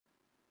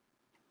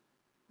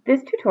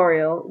This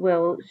tutorial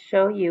will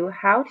show you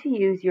how to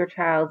use your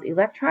child's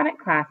electronic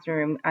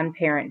classroom on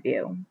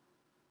ParentVUE.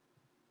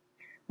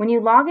 When you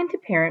log into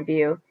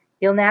ParentVUE,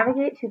 you'll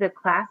navigate to the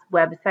Class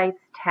Websites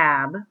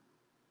tab,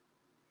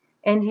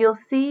 and you'll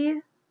see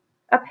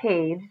a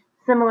page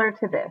similar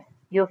to this.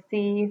 You'll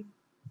see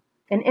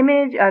an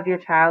image of your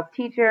child's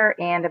teacher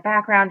and a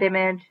background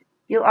image.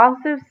 You'll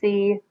also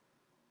see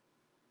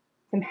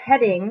some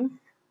headings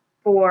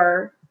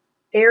for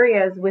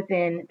areas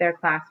within their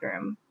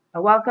classroom,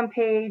 a welcome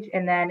page,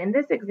 and then in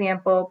this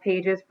example,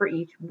 pages for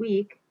each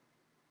week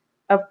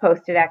of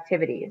posted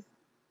activities.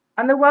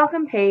 On the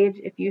welcome page,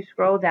 if you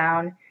scroll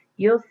down,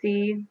 you'll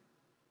see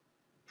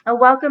a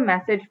welcome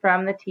message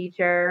from the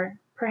teacher,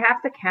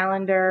 perhaps a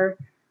calendar,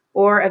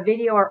 or a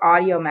video or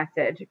audio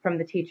message from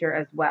the teacher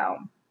as well.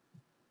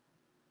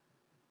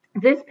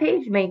 This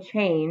page may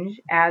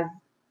change as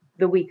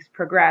the weeks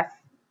progress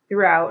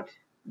throughout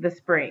the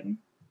spring.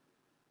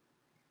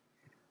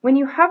 When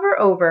you hover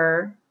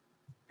over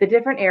the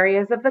different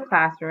areas of the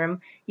classroom,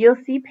 you'll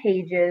see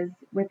pages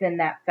within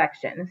that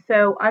section.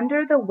 So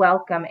under the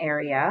welcome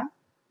area,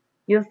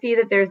 you'll see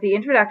that there's the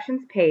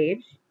introductions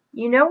page.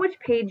 You know which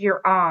page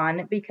you're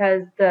on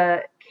because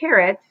the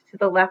caret to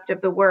the left of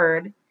the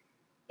word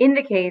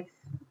indicates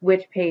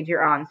which page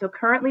you're on. So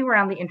currently we're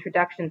on the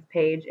introductions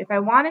page. If I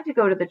wanted to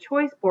go to the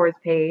choice boards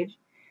page,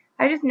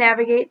 I just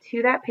navigate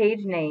to that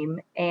page name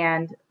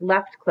and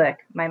left click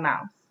my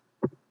mouse.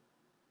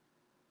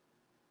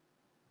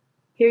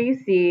 Here you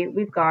see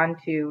we've gone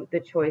to the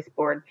choice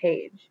board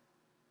page.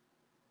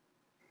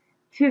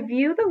 To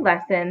view the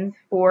lessons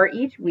for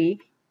each week,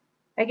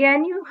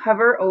 again, you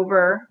hover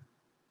over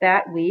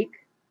that week,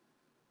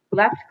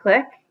 left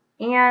click,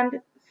 and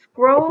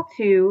scroll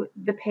to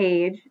the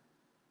page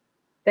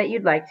that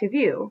you'd like to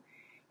view.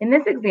 In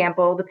this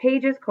example, the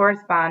pages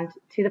correspond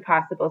to the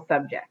possible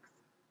subjects.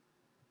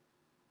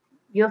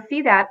 You'll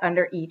see that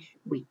under each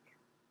week.